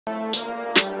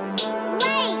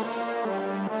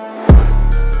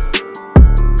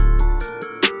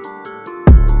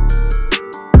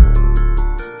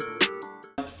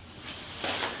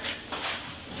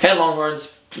Hey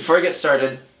Longhorns, before I get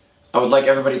started, I would like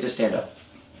everybody to stand up.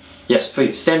 Yes,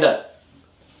 please, stand up.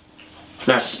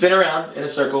 Now spin around in a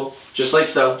circle, just like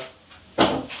so,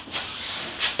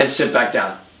 and sit back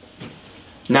down.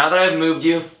 Now that I've moved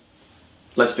you,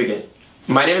 let's begin.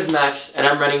 My name is Max, and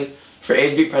I'm running for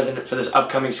ASB President for this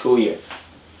upcoming school year.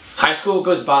 High school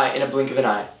goes by in a blink of an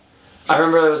eye. I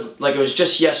remember it was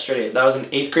just yesterday that I was in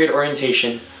 8th grade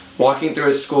orientation, walking through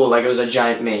a school like it was a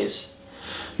giant maze.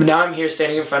 But now I'm here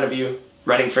standing in front of you,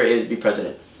 running for ASB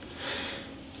President.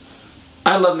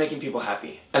 I love making people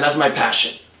happy, and that's my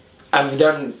passion. I've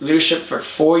done leadership for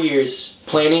 4 years,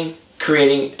 planning,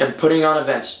 creating, and putting on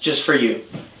events just for you.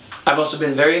 I've also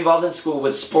been very involved in school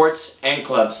with sports and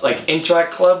clubs like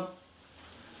Interact Club,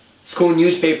 school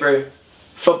newspaper,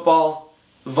 football,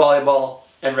 volleyball,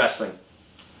 and wrestling.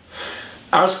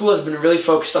 Our school has been really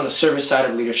focused on the service side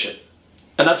of leadership,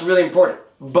 and that's really important.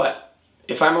 But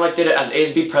if I'm elected as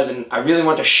ASB President, I really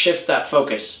want to shift that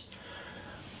focus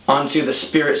onto the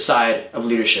spirit side of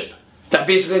leadership. That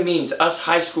basically means us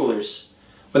high schoolers,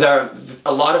 with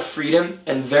a lot of freedom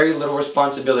and very little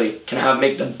responsibility, can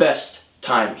make the best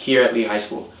time here at Lee High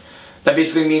School. That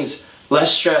basically means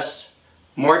less stress,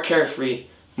 more carefree,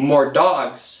 more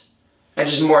dogs, and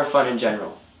just more fun in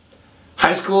general.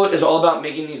 High school is all about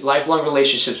making these lifelong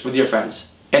relationships with your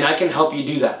friends, and I can help you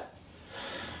do that.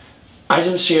 I'm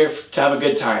just here to have a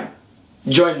good time.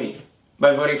 Join me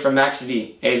by voting for Max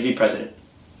V, ASB President.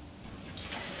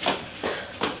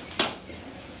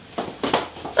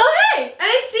 Oh hey, I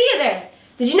didn't see you there.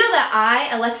 Did you know that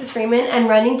I, Alexis Freeman, am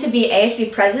running to be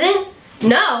ASB President?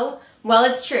 No? Well,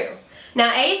 it's true.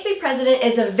 Now, ASB President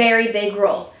is a very big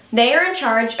role. They are in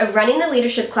charge of running the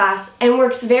leadership class and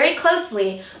works very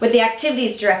closely with the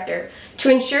activities director to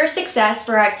ensure success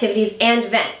for our activities and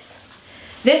events.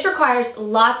 This requires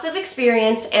lots of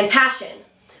experience and passion.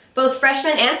 Both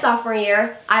freshman and sophomore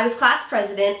year, I was class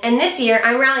president, and this year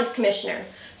I'm rallies commissioner.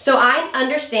 So I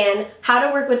understand how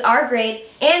to work with our grade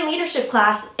and leadership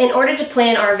class in order to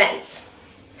plan our events.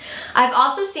 I've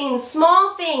also seen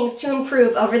small things to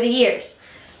improve over the years.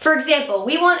 For example,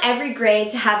 we want every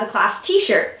grade to have a class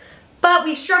t-shirt, but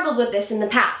we've struggled with this in the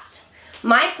past.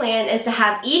 My plan is to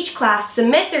have each class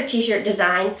submit their t-shirt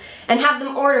design and have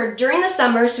them ordered during the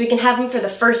summer so we can have them for the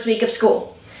first week of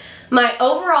school. My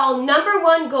overall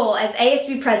 #1 goal as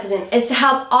ASB President is to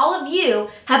help all of you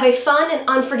have a fun and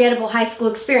unforgettable high school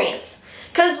experience.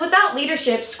 Because without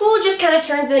leadership, school just kind of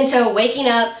turns into waking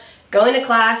up, going to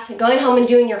class, going home and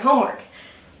doing your homework.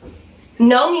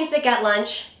 No music at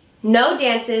lunch, no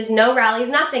dances, no rallies,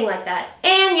 nothing like that.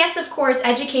 And yes, of course,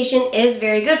 education is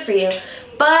very good for you,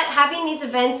 but having these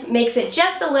events makes it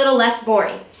just a little less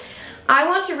boring. I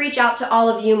want to reach out to all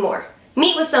of you more.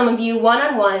 Meet with some of you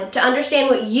one-on-one to understand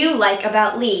what you like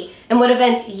about Lee and what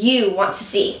events you want to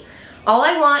see. All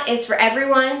I want is for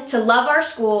everyone to love our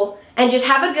school and just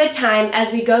have a good time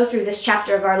as we go through this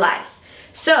chapter of our lives.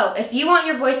 So, if you want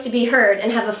your voice to be heard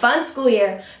and have a fun school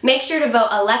year, make sure to vote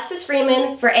Alexis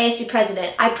Freeman for ASB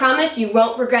President. I promise you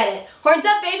won't regret it. Horns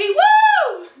up, baby!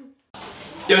 Woo!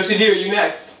 Yo, CD, are you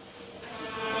next?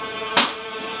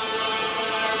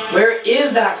 Where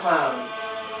is that clown?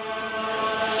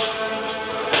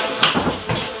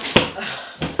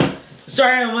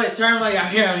 Sorry I'm late,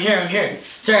 I'm here.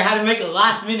 Sorry, I had to make a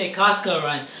last minute Costco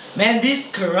run. Man,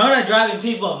 these corona driving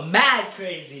people mad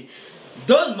crazy.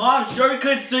 Those moms sure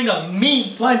could swing a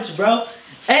mean punch, bro.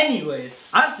 Anyways,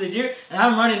 I'm Sadir, and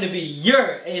I'm running to be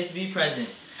your ASB President.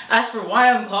 As for why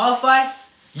I'm qualified,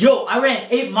 yo, I ran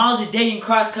 8 miles a day in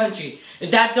cross country. If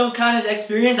that don't count as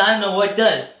experience, I don't know what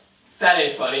does. That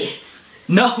ain't funny.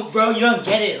 No, bro, you don't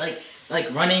get it. Like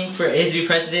running for ASB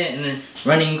President and then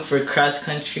running for cross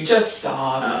country. Just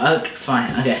stop. Okay,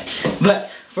 fine, okay. But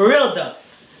for real though,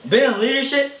 been in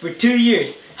leadership for 2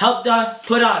 years. Helped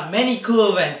put on many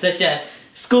cool events such as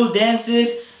school dances,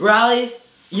 rallies,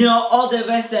 you know, all the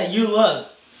events that you love.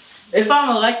 If I'm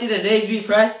elected as ASB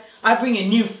Press, I bring a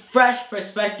new, fresh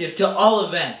perspective to all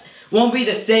events. Won't be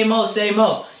the same old, same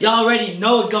old. Y'all already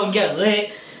know it's gonna get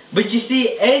lit. But you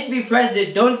see, ASB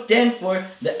President don't stand for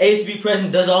the ASB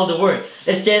President does all the work.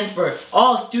 It stands for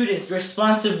all students,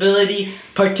 responsibility,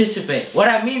 participate. What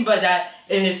I mean by that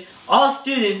is all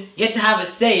students get to have a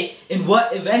say in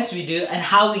what events we do and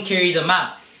how we carry them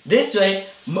out. This way,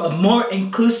 it's more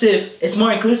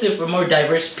inclusive for more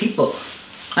diverse people.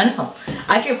 I know.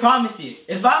 I can promise you,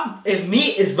 if me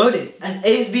is voted as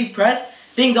ASB Press,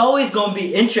 things always gonna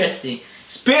be interesting.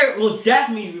 Spirit will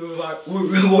definitely be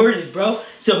rewarded, bro.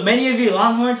 So many of you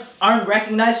Longhorns aren't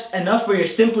recognized enough for your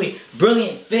simply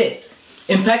brilliant fits.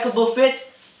 Impeccable fits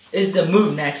is the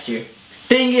move next year.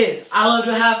 Thing is, I love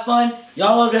to have fun,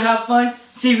 y'all love to have fun,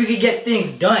 see if we can get things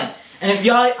done. And if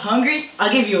y'all hungry,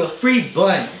 I'll give you a free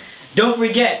bun. Don't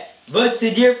forget, vote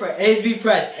Sadir for ASB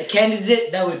Press, a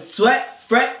candidate that would sweat,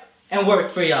 fret, and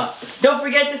work for y'all. Don't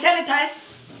forget to sanitize.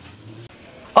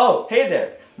 Oh, hey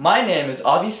there. My name is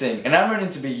Avi Singh, and I'm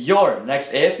running to be your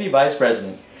next ASB Vice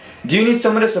President. Do you need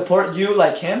someone to support you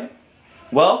like him?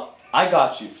 Well, I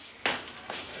got you.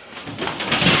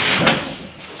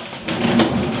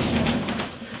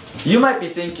 You might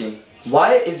be thinking,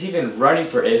 why is he even running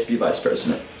for ASB Vice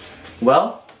President?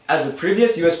 Well, as the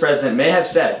previous US President may have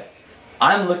said,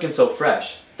 I'm looking so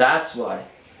fresh, that's why.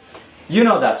 You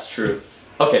know that's true.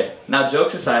 Okay, now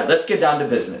jokes aside, let's get down to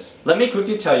business. Let me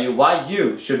quickly tell you why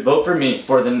you should vote for me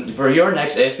for your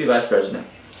next ASB Vice President.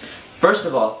 First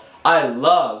of all, I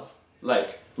love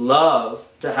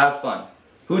to have fun.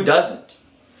 Who doesn't?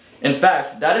 In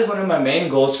fact, that is one of my main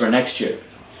goals for next year.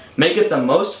 Make it the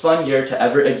most fun year to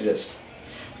ever exist.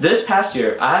 This past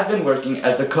year, I have been working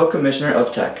as the co-commissioner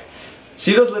of tech.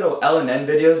 See those little L&N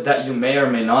videos that you may or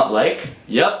may not like?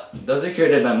 Yep, those are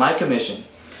created by my commission.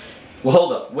 Well,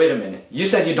 hold up, wait a minute. You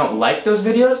said you don't like those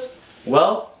videos?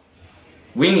 Well,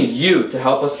 we need you to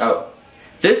help us out.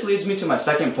 This leads me to my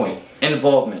second point,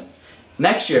 involvement.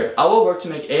 Next year, I will work to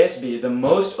make ASB the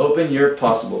most open year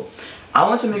possible. I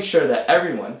want to make sure that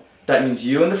everyone, that means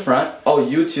you in the front, oh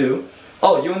you too,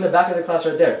 oh you in the back of the class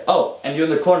right there, oh and you in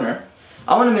the corner,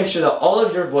 I want to make sure that all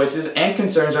of your voices and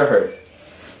concerns are heard.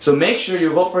 So make sure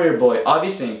you vote for your boy, Avi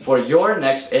Singh, for your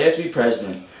next ASB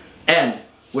president. And,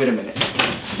 wait a minute.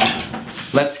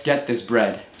 Let's get this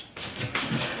bread.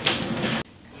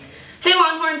 Hey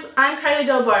Longhorns, I'm Kylie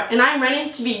Dobar, and I'm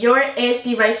running to be your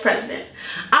ASB Vice President.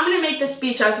 I'm going to make this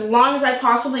speech as long as I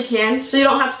possibly can so you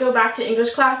don't have to go back to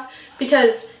English class,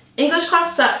 because English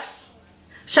class sucks.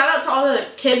 Shout out to all the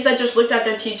kids that just looked at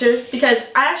their teacher, because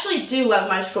I actually do love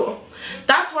my school.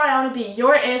 That's why I want to be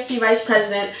your ASB Vice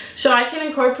President, so I can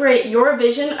incorporate your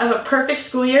vision of a perfect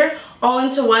school year all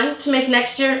into one to make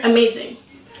next year amazing.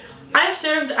 I've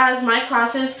served as my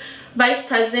class's Vice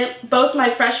President both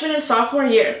my freshman and sophomore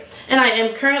year, and I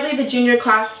am currently the junior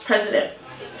class president.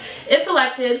 If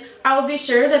elected, I will be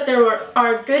sure that there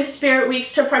are good spirit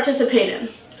weeks to participate in.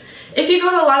 If you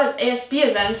go to a lot of ASB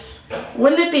events,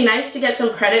 wouldn't it be nice to get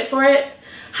some credit for it?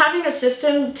 Having a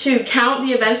system to count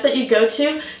the events that you go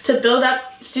to build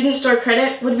up student store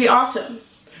credit would be awesome.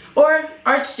 Or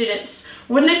art students,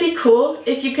 wouldn't it be cool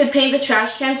if you could paint the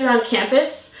trash cans around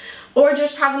campus? Or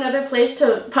just have another place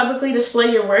to publicly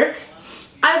display your work?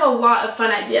 I have a lot of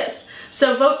fun ideas.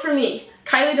 So vote for me,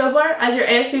 Kylie Doblar, as your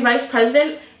ASB Vice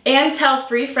President, and tell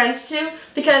 3 friends to,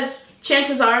 because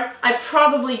chances are I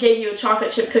probably gave you a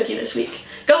chocolate chip cookie this week.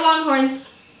 Go Longhorns!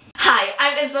 Hi,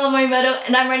 I'm Isabel Morimoto,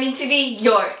 and I'm running to be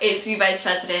your ASB Vice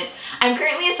President. I'm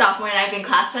currently a sophomore, and I've been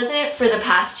class president for the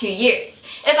past 2 years.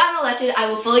 If I'm elected, I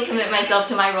will fully commit myself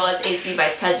to my role as ASB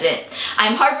Vice President.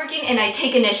 I'm hardworking and I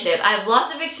take initiative. I have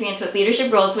lots of experience with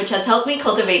leadership roles, which has helped me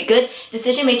cultivate good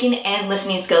decision-making and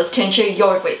listening skills to ensure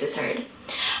your voice is heard.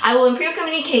 I will improve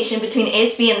communication between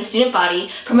ASB and the student body,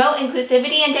 promote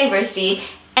inclusivity and diversity,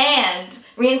 and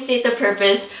reinstate the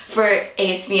purpose for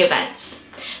ASB events.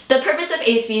 The purpose of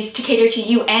ASB is to cater to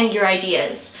you and your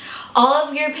ideas. All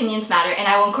of your opinions matter, and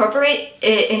I will incorporate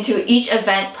it into each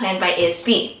event planned by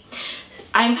ASB.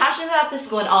 I'm passionate about the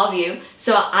school and all of you,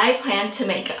 so I plan to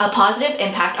make a positive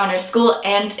impact on our school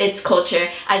and its culture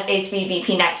as ASB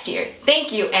VP next year.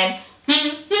 Thank you, and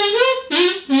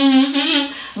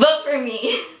vote for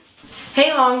me.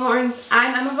 Hey Longhorns,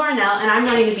 I'm Emma Varnell and I'm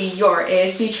running to be your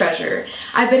ASB Treasurer.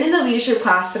 I've been in the leadership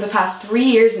class for the past 3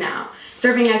 years now,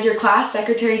 serving as your class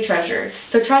secretary treasurer,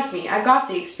 so trust me, I've got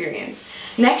the experience.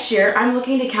 Next year, I'm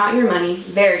looking to count your money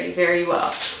very, very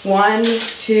well. 1,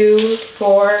 2,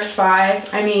 4,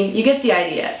 5, I mean, you get the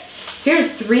idea.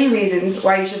 Here's 3 reasons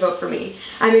why you should vote for me.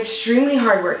 I'm extremely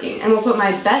hardworking and will put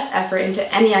my best effort into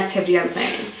any activity I'm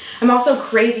planning. I'm also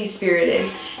crazy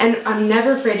spirited, and I'm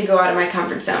never afraid to go out of my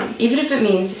comfort zone, even if it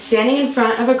means standing in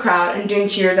front of a crowd and doing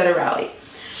cheers at a rally.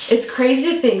 It's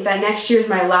crazy to think that next year is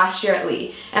my last year at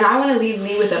Lee, and I want to leave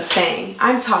Lee with a bang.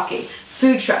 I'm talking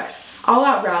food trucks,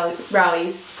 all-out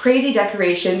rallies, crazy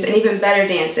decorations, and even better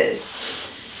dances.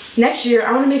 Next year,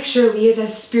 I want to make sure Lee is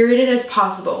as spirited as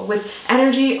possible, with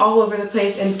energy all over the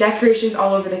place and decorations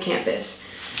all over the campus.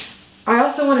 I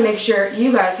also want to make sure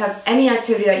you guys have any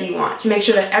activity that you want to make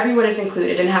sure that everyone is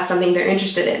included and has something they're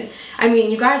interested in. I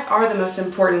mean, you guys are the most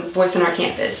important voice on our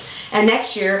campus, and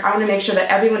next year, I want to make sure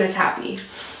that everyone is happy.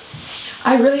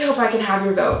 I really hope I can have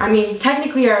your vote. I mean,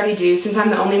 technically I already do since I'm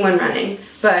the only one running,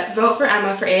 but vote for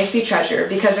Emma for ASB Treasurer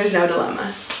because there's no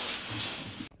dilemma.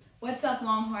 What's up,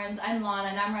 Longhorns? I'm Lana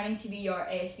and I'm running to be your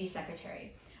ASB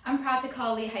Secretary. I'm proud to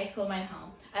call Lee High School my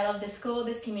home. I love this school,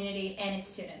 this community, and its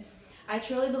students. I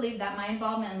truly believe that my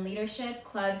involvement in leadership,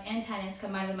 clubs, and tennis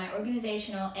combined with my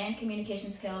organizational and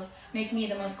communication skills make me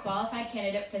the most qualified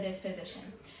candidate for this position.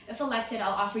 If elected,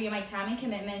 I'll offer you my time and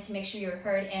commitment to make sure you're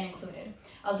heard and included.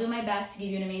 I'll do my best to give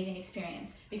you an amazing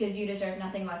experience because you deserve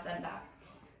nothing less than that.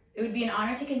 It would be an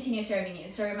honor to continue serving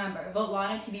you, so remember, vote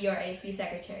Lana to be your ASB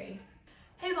secretary.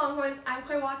 Hey Longhorns, I'm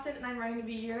Chloe Watson and I'm running to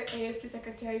be your ASB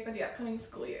secretary for the upcoming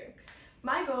school year.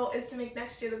 My goal is to make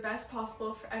next year the best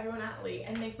possible for everyone at Lee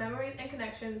and make memories and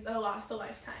connections that'll last a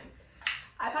lifetime.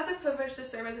 I've had the privilege to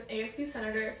serve as an ASB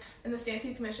senator and the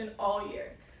Stampede Commission all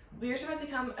year. Leadership has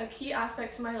become a key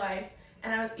aspect to my life,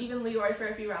 and I was even Leroy for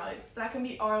a few rallies. That can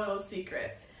be our little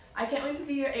secret. I can't wait to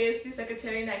be your ASB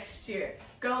secretary next year.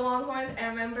 Go Longhorns, and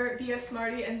remember, be a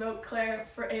smarty and vote Claire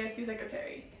for ASB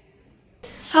secretary.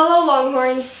 Hello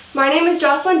Longhorns, my name is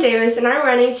Jocelyn Davis and I'm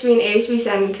running to be an ASB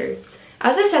senator.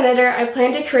 As a senator, I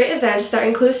plan to create events that are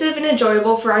inclusive and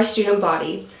enjoyable for our student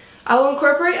body. I will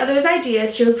incorporate others'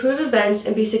 ideas to improve events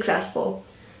and be successful.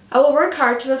 I will work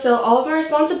hard to fulfill all of my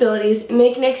responsibilities and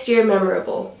make next year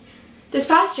memorable. This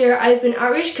past year, I have been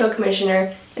Outreach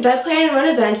Co-Commissioner, and I plan to run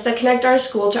events that connect our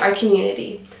school to our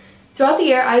community. Throughout the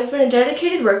year, I have been a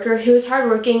dedicated worker who is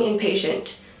hardworking and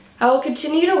patient. I will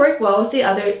continue to work well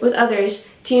with others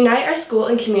to unite our school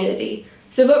and community.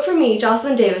 So vote for me,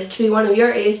 Jocelyn Davis, to be one of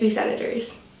your ASB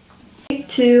senators. 3,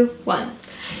 2, 1.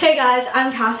 Hey guys,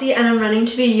 I'm Cassie and I'm running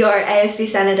to be your ASB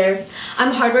senator.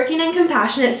 I'm hardworking and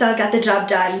compassionate, so I'll get the job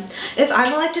done. If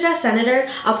I'm elected as senator,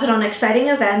 I'll put on exciting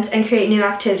events and create new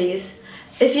activities.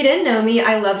 If you didn't know me,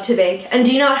 I love to bake. And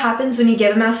do you know what happens when you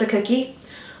give a mouse a cookie?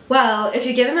 Well, if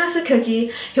you give a mouse a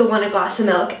cookie, he'll want a glass of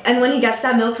milk. And when he gets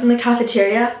that milk from the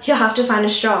cafeteria, he'll have to find a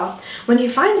straw. When he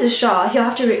finds a straw,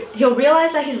 he'll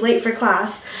realize that he's late for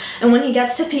class. And when he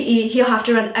gets to PE, he'll have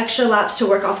to run extra laps to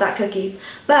work off that cookie.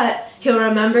 But he'll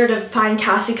remember to find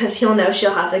Cassie because he'll know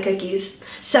she'll have the cookies.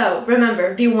 So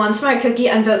remember, be one smart cookie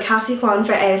and vote Cassie Kwan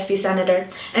for ASB senator.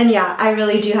 And yeah, I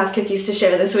really do have cookies to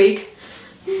share this week.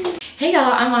 Hey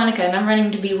y'all, I'm Monica and I'm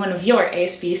running to be one of your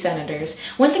ASB senators.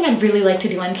 One thing I'd really like to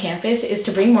do on campus is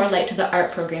to bring more light to the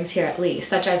art programs here at Lee,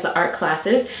 such as the art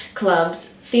classes,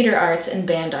 clubs, theater arts, and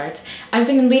band arts. I've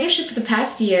been in leadership for the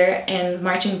past year and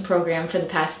marching program for the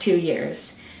past 2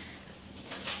 years.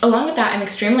 Along with that, I'm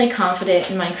extremely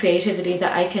confident in my creativity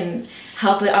that I can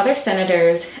help the other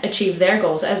senators achieve their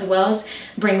goals, as well as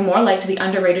bring more light to the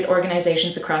underrated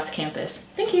organizations across campus.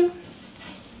 Thank you.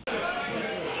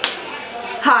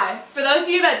 Hi, for those of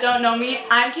you that don't know me,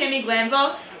 I'm Cami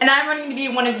Glanville, and I'm running to be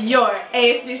one of your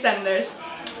ASB senators.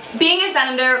 Being a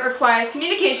senator requires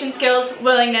communication skills,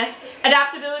 willingness,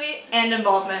 adaptability, and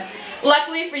involvement.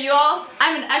 Luckily for you all,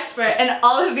 I'm an expert in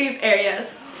all of these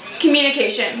areas.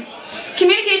 Communication.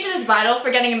 Communication is vital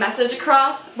for getting a message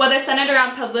across, whether centered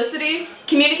around publicity,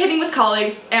 communicating with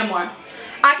colleagues, and more.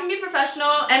 I can be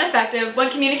professional and effective when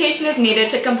communication is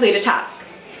needed to complete a task.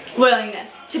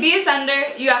 Willingness. To be a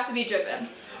senator, you have to be driven.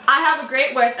 I have a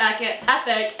great work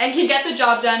ethic and can get the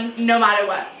job done no matter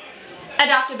what.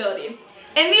 Adaptability.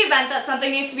 In the event that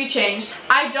something needs to be changed,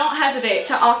 I don't hesitate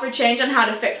to offer change on how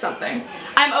to fix something.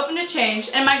 I'm open to change,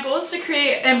 and my goal is to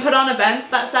create and put on events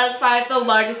that satisfy the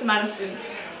largest amount of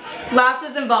students. Last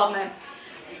is involvement.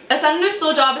 A senator's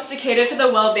sole job is to cater to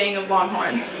the well-being of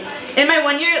Longhorns. In my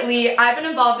 1 year at Lee, I've been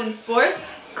involved in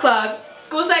sports, clubs,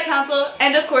 school site council,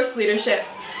 and of course leadership.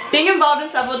 Being involved in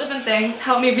several different things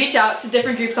helped me reach out to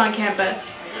different groups on campus.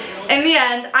 In the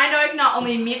end, I know I can not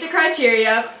only meet the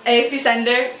criteria of ASB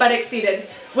senator, but exceeded.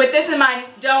 With this in mind,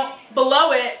 don't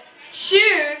blow it.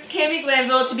 Choose Cami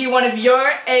Glanville to be one of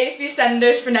your ASB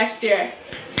senators for next year.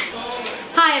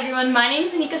 Hi everyone, my name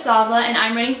is Anika Savla and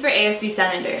I'm running for ASB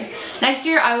senator. Next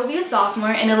year I will be a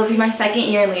sophomore and it will be my 2nd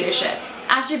year in leadership.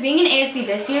 After being in ASB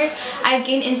this year, I have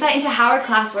gained insight into how our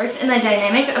class works and the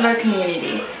dynamic of our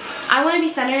community. I want to be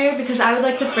senator because I would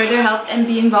like to further help and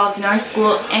be involved in our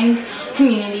school and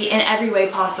community in every way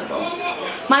possible.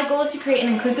 My goal is to create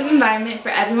an inclusive environment for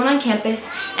everyone on campus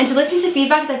and to listen to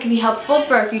feedback that can be helpful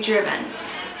for our future events.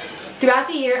 Throughout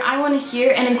the year, I want to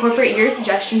hear and incorporate your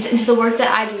suggestions into the work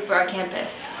that I do for our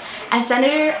campus. As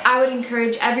senator, I would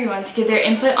encourage everyone to give their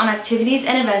input on activities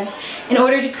and events in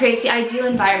order to create the ideal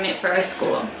environment for our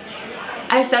school.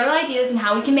 I have several ideas on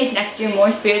how we can make next year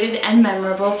more spirited and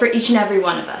memorable for each and every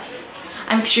one of us.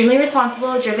 I'm extremely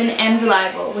responsible, driven, and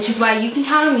reliable, which is why you can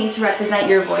count on me to represent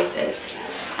your voices.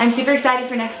 I'm super excited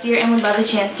for next year and would love a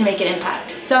chance to make an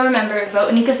impact. So remember,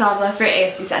 vote Anika Savla for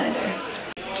ASB Senator.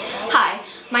 Hi,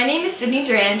 my name is Sydney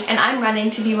Durand and I'm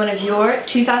running to be one of your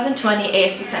 2020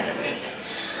 ASB Senators.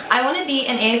 I want to be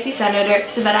an ASB Senator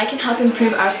so that I can help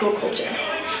improve our school culture.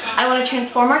 I want to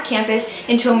transform our campus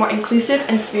into a more inclusive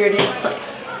and spirited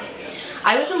place.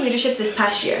 I was in leadership this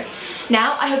past year.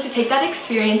 Now I hope to take that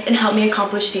experience and help me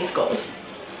accomplish these goals.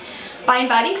 By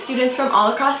inviting students from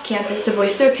all across campus to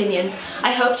voice their opinions,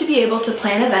 I hope to be able to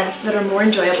plan events that are more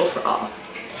enjoyable for all.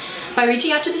 By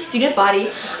reaching out to the student body,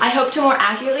 I hope to more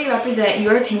accurately represent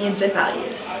your opinions and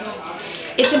values.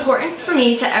 It's important for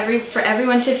me for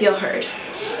everyone to feel heard.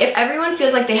 If everyone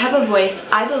feels like they have a voice,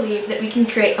 I believe that we can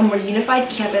create a more unified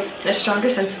campus and a stronger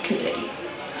sense of community.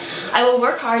 I will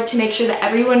work hard to make sure that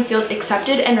everyone feels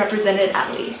accepted and represented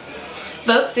at Lee.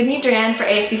 Vote Sydney Duran for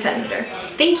ASB Senator.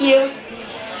 Thank you!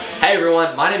 Hey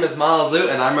everyone, my name is Miles Liu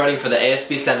and I'm running for the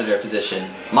ASB Senator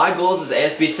position. My goals as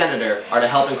ASB Senator are to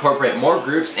help incorporate more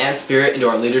groups and spirit into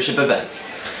our leadership events.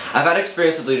 I've had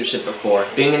experience with leadership before,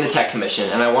 being in the Tech Commission,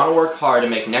 and I want to work hard to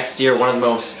make next year one of the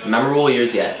most memorable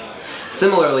years yet.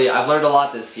 Similarly, I've learned a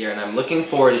lot this year and I'm looking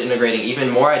forward to integrating even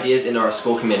more ideas into our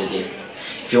school community.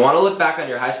 If you want to look back on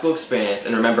your high school experience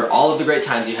and remember all of the great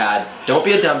times you had, don't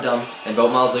be a dum-dum and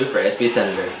vote Miles Liu for ASB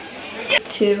Senator.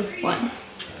 2, 1.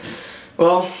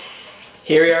 Well,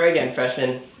 here we are again,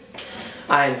 freshmen.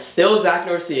 I'm still Zach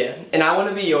Norcia, and I want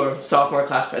to be your sophomore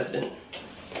class president.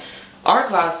 Our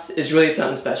class is really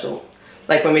something special,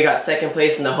 like when we got second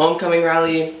place in the homecoming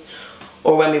rally,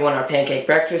 or when we won our pancake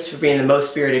breakfast for being the most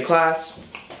spirited class.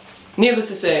 Needless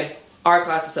to say, our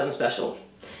class is something special.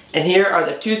 And here are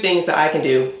the 2 things that I can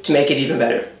do to make it even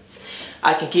better.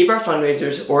 I can keep our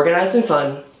fundraisers organized and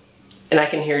fun, and I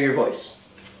can hear your voice.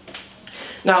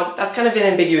 Now, that's kind of an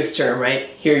ambiguous term,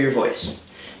 right? Hear your voice.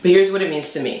 But here's what it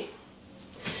means to me.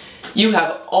 You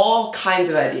have all kinds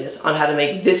of ideas on how to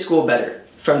make this school better,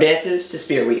 from dances to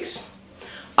spirit weeks.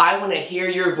 I want to hear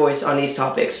your voice on these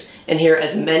topics and hear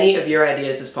as many of your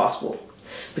ideas as possible,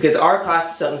 because our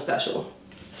class is something special,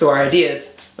 so our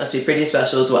ideas must be pretty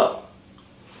special as well.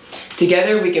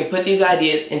 Together we can put these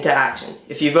ideas into action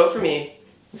if you vote for me,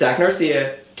 Zach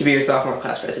Norcia, to be your sophomore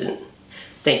class president.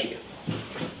 Thank you.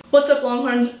 What's up,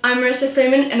 Longhorns? I'm Marissa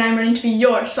Freeman, and I'm running to be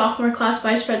your sophomore class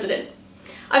vice president.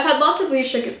 I've had lots of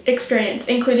leadership experience,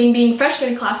 including being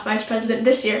freshman class vice president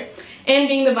this year, and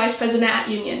being the vice president at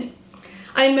Union.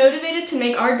 I am motivated to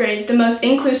make our grade the most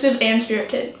inclusive and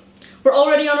spirited. We're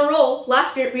already on a roll.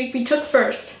 Last Spirit Week, we took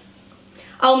first.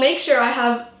 I'll make sure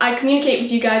I communicate with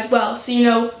you guys well, so you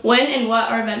know when and what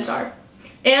our events are.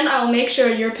 And I'll make sure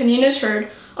your opinion is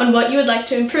heard on what you would like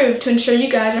to improve to ensure you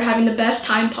guys are having the best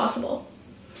time possible.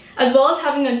 As well as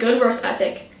having a good work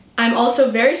ethic, I'm also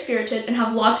very spirited and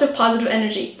have lots of positive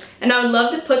energy, and I would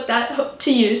love to put that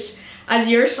to use as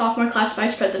your sophomore class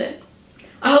vice president.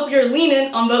 I hope you're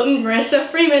leaning on voting Marissa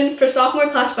Freeman for sophomore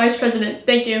class vice president.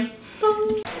 Thank you.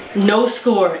 No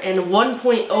score, and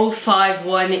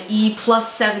 1.051 E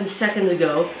plus 7 seconds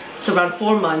ago, so around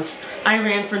 4 months, I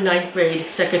ran for 9th grade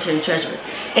secretary treasurer,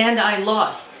 and I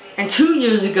lost. And 2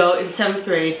 years ago in 7th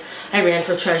grade, I ran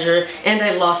for treasurer, and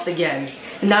I lost again.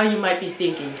 And now you might be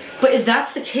thinking, but if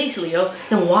that's the case, Leo,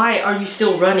 then why are you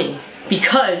still running?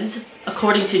 Because,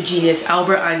 according to genius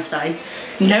Albert Einstein,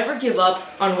 never give up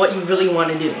on what you really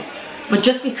want to do. But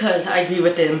just because I agree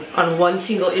with him on one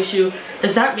single issue,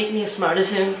 does that make me as smart as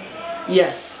him?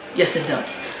 Yes it does.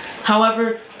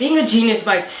 However, being a genius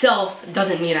by itself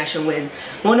doesn't mean I should win.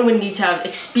 One would need to have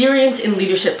experience in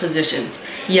leadership positions.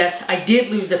 Yes, I did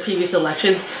lose the previous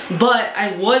elections, but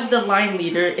I was the line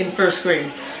leader in 1st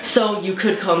grade, so you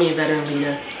could call me a veteran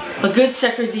leader. A good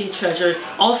secretary treasurer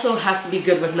also has to be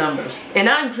good with numbers, and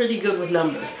I'm pretty good with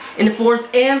numbers. In 4th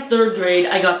and 3rd grade,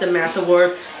 I got the math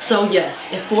award, so yes,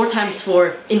 if 4 times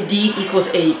 4 indeed equals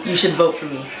 8, you should vote for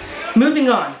me. Moving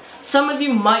on. Some of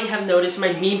you might have noticed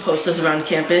my meme posters around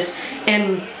campus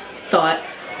and thought,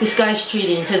 this guy's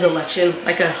treating his election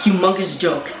like a humongous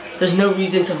joke. There's no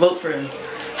reason to vote for him.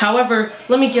 However,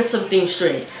 let me get some things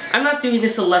straight. I'm not doing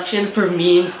this election for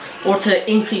memes or to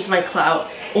increase my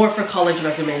clout or for college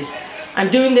resumes.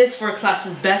 I'm doing this for a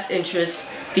class's best interest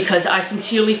because I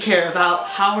sincerely care about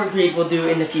how our grade will do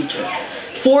in the future.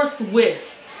 Forthwith,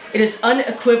 it is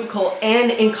unequivocal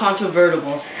and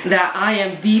incontrovertible that I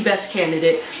am the best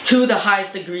candidate to the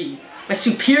highest degree. My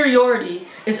superiority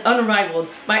is unrivaled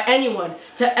by anyone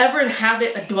to ever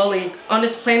inhabit a dwelling on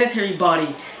this planetary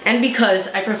body, and because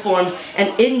I performed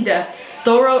an in-depth,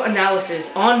 thorough analysis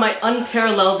on my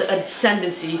unparalleled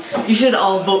ascendancy, you should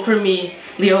all vote for me,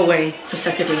 Leo Wang, for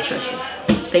Secretary Treasurer.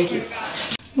 Thank you.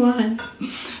 1.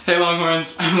 Hey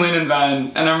Longhorns, I'm Landon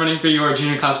Batten, and I'm running for your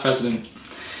junior class president.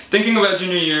 Thinking about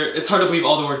junior year, it's hard to believe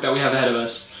all the work that we have ahead of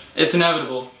us. It's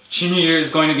inevitable. Junior year is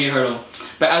going to be a hurdle.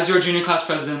 But as your junior class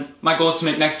president, my goal is to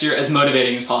make next year as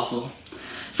motivating as possible.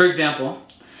 For example,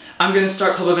 I'm going to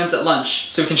start club events at lunch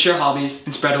so we can share hobbies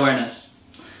and spread awareness.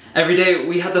 Every day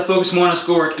we have to focus more on our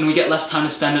schoolwork and we get less time to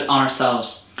spend it on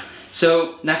ourselves.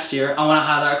 So next year, I want to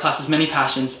highlight our class's many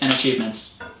passions and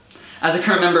achievements. As a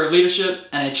current member of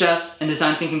Leadership, NHS, and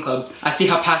Design Thinking Club, I see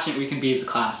how passionate we can be as a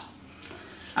class.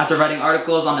 After writing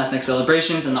articles on ethnic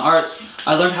celebrations and the arts,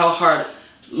 I learned how hard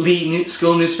Lee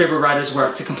school newspaper writers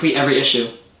work to complete every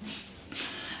issue.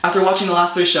 After watching the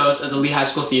last 3 shows of the Lee High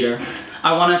School Theater,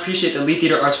 I want to appreciate the Lee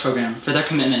Theater Arts Program for their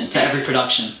commitment to every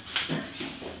production.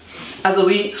 As a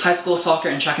Lee High School soccer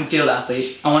and track and field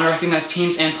athlete, I want to recognize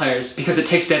teams and players because it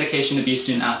takes dedication to be a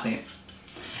student athlete.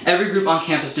 Every group on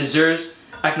campus deserves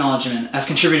acknowledgement as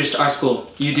contributors to our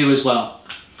school. You do as well.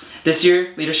 This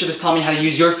year, leadership has taught me how to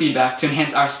use your feedback to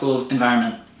enhance our school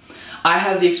environment. I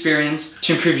have the experience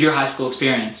to improve your high school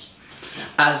experience.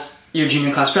 As your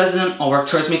junior class president, I'll work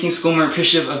towards making school more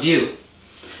appreciative of you.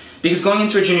 Because going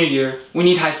into our junior year, we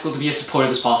need high school to be as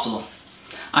supportive as possible.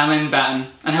 I'm Landon Batten,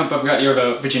 and I hope I've got your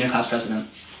vote for junior class president.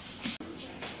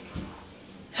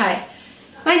 Hi,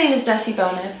 my name is Desi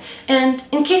Bonev, and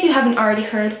in case you haven't already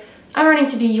heard, I'm running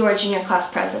to be your junior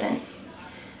class president.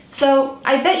 So,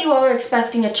 I bet you all are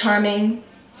expecting a charming,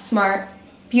 smart,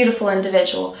 beautiful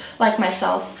individual, like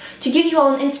myself, to give you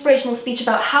all an inspirational speech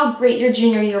about how great your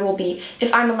junior year will be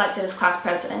if I'm elected as class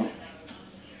president.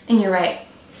 And you're right.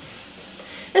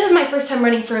 This is my first time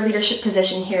running for a leadership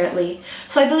position here at Lee,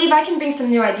 so I believe I can bring some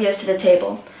new ideas to the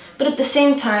table. But at the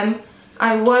same time,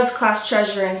 I was class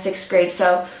treasurer in 6th grade,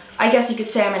 so I guess you could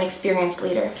say I'm an experienced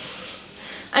leader.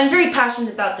 I'm very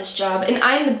passionate about this job, and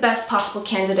I'm the best possible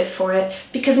candidate for it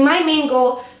because my main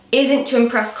goal isn't to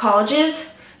impress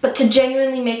colleges, but to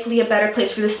genuinely make Lee a better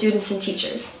place for the students and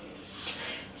teachers.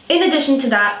 In addition to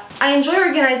that, I enjoy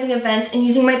organizing events and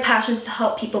using my passions to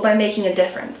help people by making a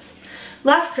difference.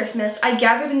 Last Christmas, I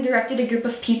gathered and directed a group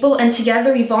of people, and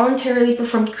together we voluntarily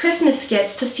performed Christmas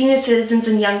skits to senior citizens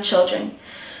and young children.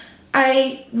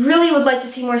 I really would like to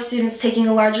see more students taking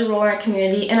a larger role in our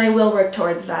community, and I will work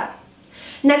towards that.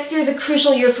 Next year is a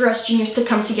crucial year for us juniors to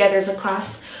come together as a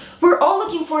class. We're all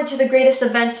looking forward to the greatest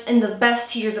events in the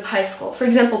best 2 years of high school. For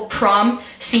example, prom,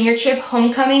 senior trip,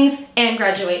 homecomings, and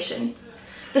graduation.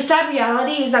 The sad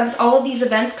reality is that with all of these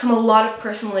events come a lot of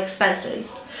personal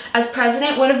expenses. As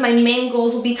president, one of my main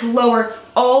goals will be to lower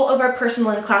all of our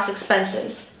personal and class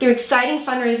expenses through exciting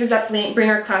fundraisers that bring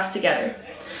our class together.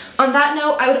 On that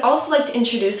note, I would also like to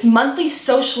introduce monthly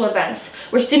social events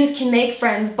where students can make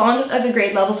friends, bond with other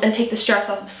grade levels, and take the stress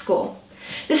off of school.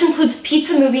 This includes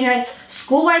pizza movie nights,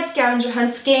 school-wide scavenger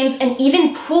hunts, games, and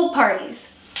even pool parties.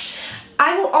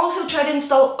 I will also try to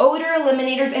install odor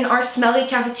eliminators in our smelly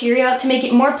cafeteria to make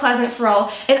it more pleasant for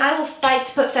all, and I will fight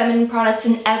to put feminine products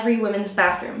in every women's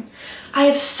bathroom. I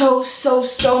have so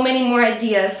many more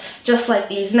ideas just like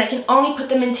these, and I can only put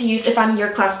them into use if I'm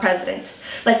your class president.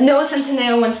 Like Noah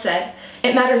Centineo once said,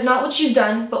 it matters not what you've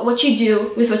done, but what you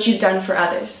do with what you've done for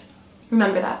others.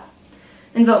 Remember that.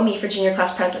 And vote me for junior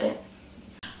class president.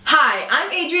 Hi, I'm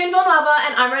Adrienne Villanova,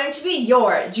 and I'm running to be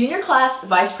your junior class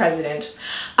vice president.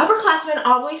 Upperclassmen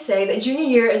always say that junior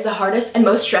year is the hardest and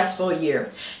most stressful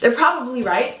year. They're probably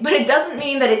right, but it doesn't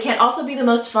mean that it can't also be the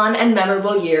most fun and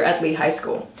memorable year at Lee High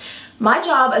School. My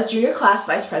job as junior class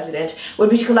vice president would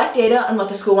be to collect data on what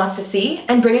the school wants to see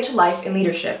and bring it to life in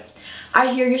leadership.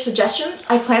 I hear your suggestions,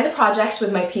 I plan the projects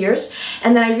with my peers,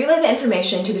 and then I relay the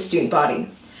information to the student body.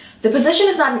 The position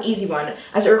is not an easy one,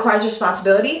 as it requires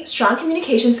responsibility, strong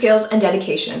communication skills, and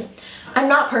dedication. I'm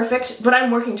not perfect, but I'm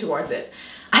working towards it.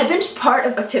 I've been part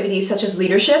of activities such as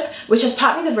leadership, which has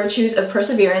taught me the virtues of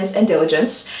perseverance and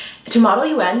diligence, to Model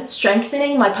UN,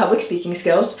 strengthening my public speaking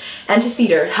skills, and to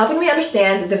theater, helping me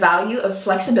understand the value of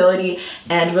flexibility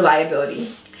and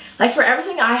reliability. Like for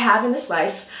everything I have in this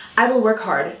life, I will work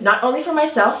hard, not only for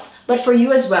myself, but for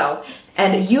you as well,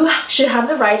 and you should have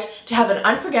the right to have an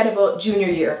unforgettable junior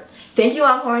year. Thank you,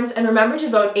 Longhorns, and remember to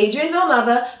vote Adrienne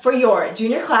Villanova for your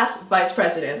junior class vice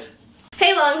president.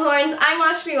 Hey Longhorns, I'm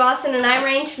Ashby Watson, and I'm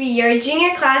running to be your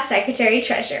junior class secretary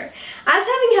treasurer. As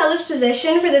having held this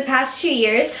position for the past 2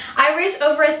 years, I raised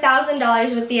over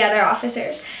 $1,000 with the other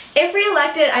officers. If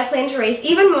re-elected, I plan to raise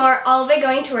even more, all of it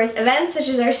going towards events such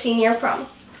as our senior prom.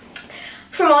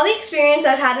 From all the experience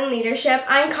I've had in leadership,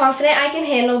 I'm confident I can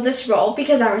handle this role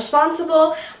because I'm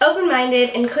responsible, open-minded,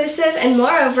 inclusive, and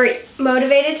moreover,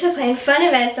 motivated to plan fun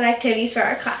events and activities for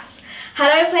our class. How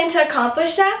do I plan to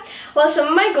accomplish that? Well, some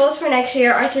of my goals for next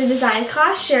year are to design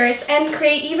class shirts and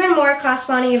create even more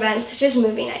class-bonding events such as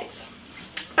movie nights.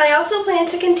 I also plan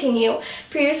to continue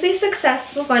previously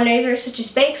successful fundraisers such as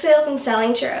bake sales and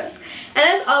selling churros. And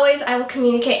as always, I will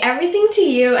communicate everything to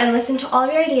you and listen to all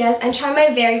of your ideas and try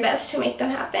my very best to make them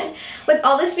happen. With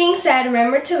all this being said,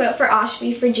 remember to vote for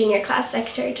Ashby for junior class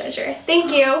secretary treasurer.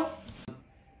 Thank you!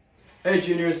 Hey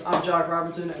juniors, I'm Jack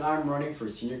Robinson and I'm running for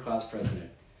senior class president.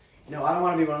 You know, I don't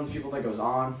want to be one of those people that goes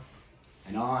on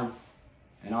and on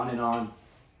and on and on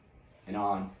and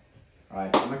on.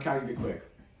 Alright, I'm gonna kind of keep it quick.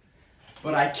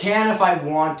 But I can if I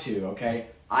want to, okay?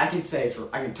 I can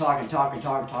talk and talk and talk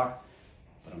and talk,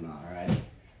 but I'm not, alright?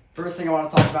 First thing I want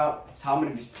to talk about is how I'm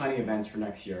going to be planning events for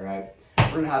next year, alright?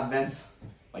 We're going to have events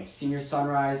like Senior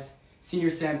Sunrise, Senior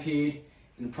Stampede,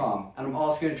 and Prom. And I'm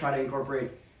also going to try to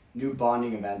incorporate new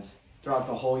bonding events throughout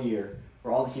the whole year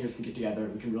where all the seniors can get together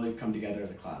and we can really come together as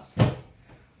a class.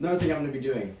 Another thing I'm going to be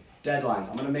doing, deadlines.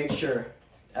 I'm going to make sure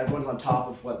everyone's on top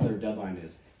of what their deadline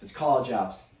is. If it's college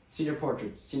apps, senior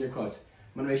portraits, senior quotes,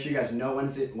 I'm going to make sure you guys know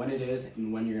when it is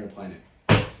and when you're going to plan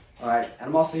it. Alright, and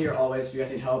I'm also here always if you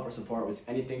guys need help or support with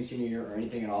anything senior year or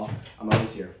anything at all, I'm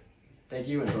always here. Thank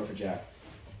you and vote for Jack.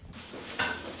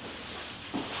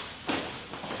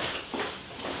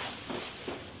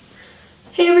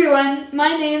 Hey everyone,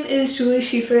 my name is Julie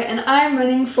Schiefer and I'm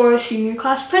running for senior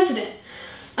class president.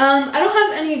 I don't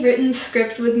have any written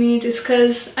script with me just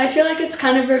because I feel like it's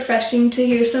kind of refreshing to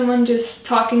hear someone just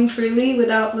talking freely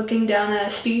without looking down at a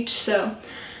speech, so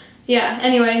yeah,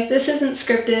 anyway, this isn't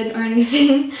scripted or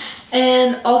anything.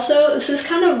 And also, this is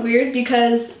kind of weird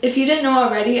because if you didn't know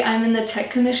already, I'm in the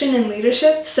tech commission in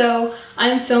leadership, so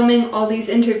I'm filming all these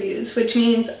interviews, which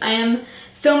means I am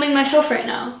filming myself right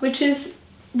now, which is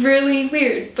really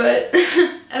weird, but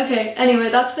okay, anyway,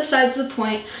 that's besides the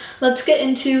point. Let's get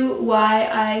into why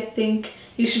I think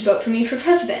you should vote for me for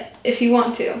president, if you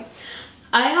want to.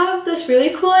 I have this really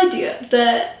cool idea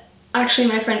that actually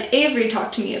my friend Avery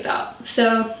talked to me about.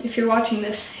 So if you're watching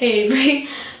this, hey Avery.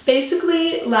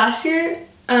 Basically, last year,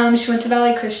 she went to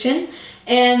Valley Christian,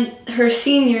 and her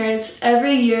seniors,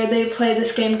 every year they play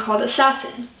this game called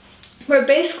Assassin, where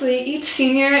basically each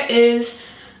senior is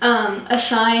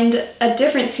assigned a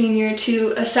different senior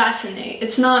to assassinate.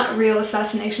 It's not real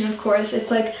assassination, of course, it's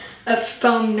like a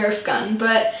foam Nerf gun,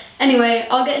 but anyway,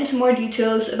 I'll get into more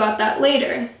details about that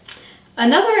later.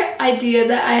 Another idea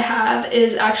that I have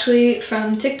is actually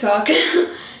from TikTok.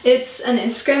 It's an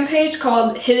Instagram page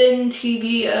called Hidden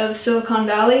TV of Silicon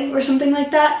Valley or something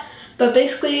like that. But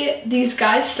basically, these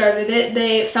guys started it.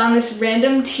 They found this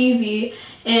random TV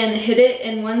and hid it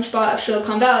in one spot of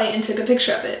Silicon Valley and took a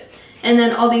picture of it. And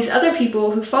then all these other people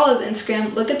who follow the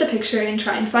Instagram look at the picture and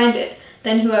try and find it.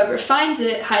 Then whoever finds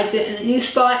it hides it in a new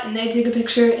spot and they take a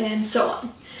picture and so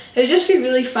on. It would just be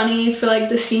really funny for like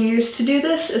the seniors to do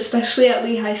this, especially at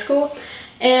Lee High School,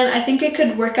 and I think it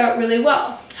could work out really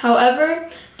well.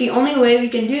 However, the only way we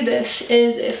can do this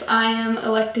is if I am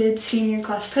elected senior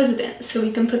class president, so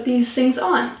we can put these things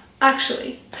on,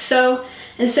 actually. So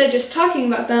instead of just talking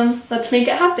about them, let's make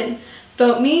it happen.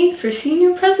 Vote me for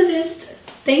senior president.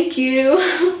 Thank you.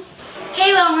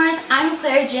 Hey Lomers, I'm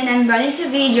Claire Jin and I'm running to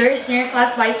be your senior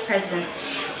class vice president.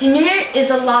 Senior year is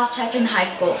the last chapter in high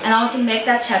school and I want to make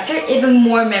that chapter even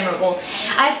more memorable.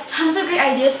 I have tons of great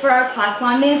ideas for our class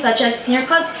bonding, such as senior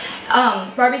class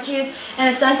barbecues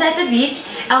and a sunset at the beach.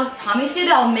 I'll promise you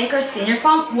that I'll make our senior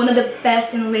prom one of the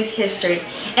best in Lee's history,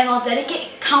 and I'll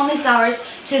dedicate countless hours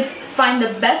to find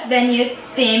the best venue,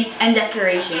 theme, and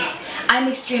decorations. I'm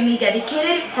extremely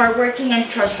dedicated, hardworking, and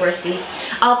trustworthy.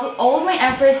 I'll put all of my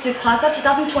efforts to class of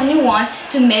 2021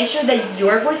 to make sure that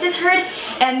your voice is heard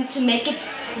and to make it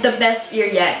the best year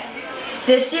yet.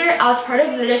 This year, I was part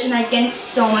of leadership and I gained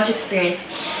so much experience.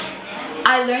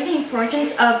 I learned the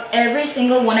importance of every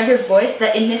single one of your voice,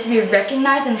 that it needs to be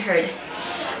recognized and heard.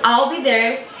 I'll be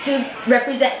there to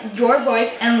represent your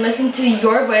voice and listen to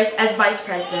your voice as vice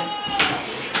president.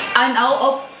 And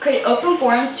I'll create open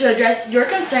forums to address your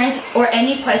concerns or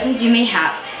any questions you may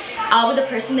have. I'll be the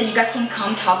person that you guys can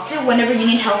come talk to whenever you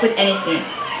need help with anything.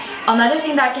 Another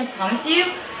thing that I can promise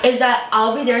you is that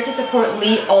I'll be there to support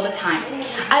Lee all the time.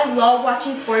 I love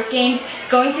watching sport games,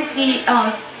 going to see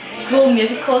school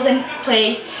musicals and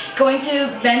plays, going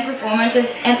to band performances,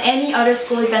 and any other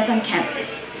school events on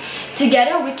campus.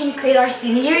 Together we can create our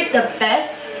senior year the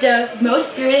best, the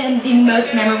most spirited, and the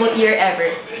most memorable year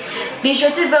ever. Be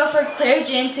sure to vote for Claire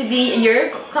Jin to be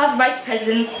your class vice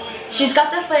president. She's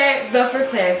got the flair, vote for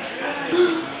Claire.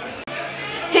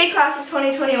 Hey class of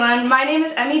 2021, my name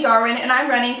is Emmy Darwin and I'm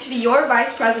running to be your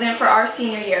vice president for our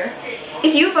senior year.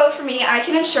 If you vote for me, I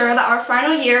can ensure that our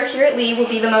final year here at Lee will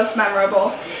be the most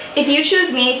memorable. If you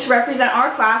choose me to represent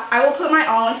our class, I will put my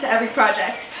all into every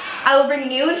project. I will bring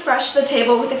new and fresh to the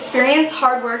table with experience,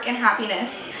 hard work, and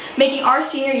happiness, making our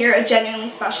senior year a genuinely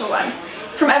special one.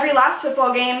 From every last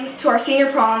football game to our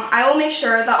senior prom, I will make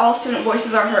sure that all student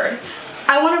voices are heard.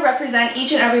 I want to represent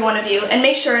each and every one of you and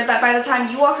make sure that by the time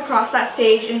you walk across that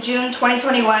stage in June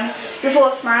 2021, you're full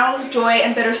of smiles, joy,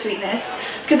 and bittersweetness.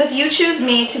 Because if you choose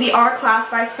me to be our class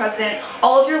vice president,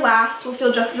 all of your lasts will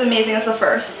feel just as amazing as the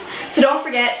first. So don't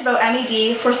forget to vote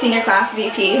MED for senior class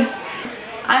VP. I'm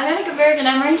Annika Berg and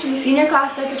I'm running to be senior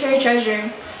class secretary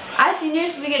treasurer. As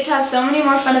seniors, we get to have so many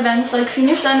more fun events like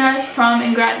senior sunrise, prom,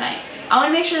 and grad night. I want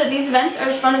to make sure that these events are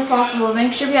as fun as possible,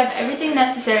 make sure we have everything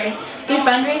necessary through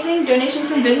fundraising, donations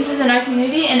from businesses in our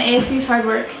community, and ASB's hard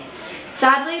work.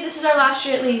 Sadly, this is our last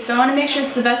year at Lee, so I want to make sure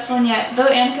it's the best one yet.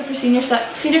 Vote Annika for senior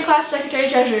class secretary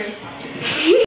treasurer.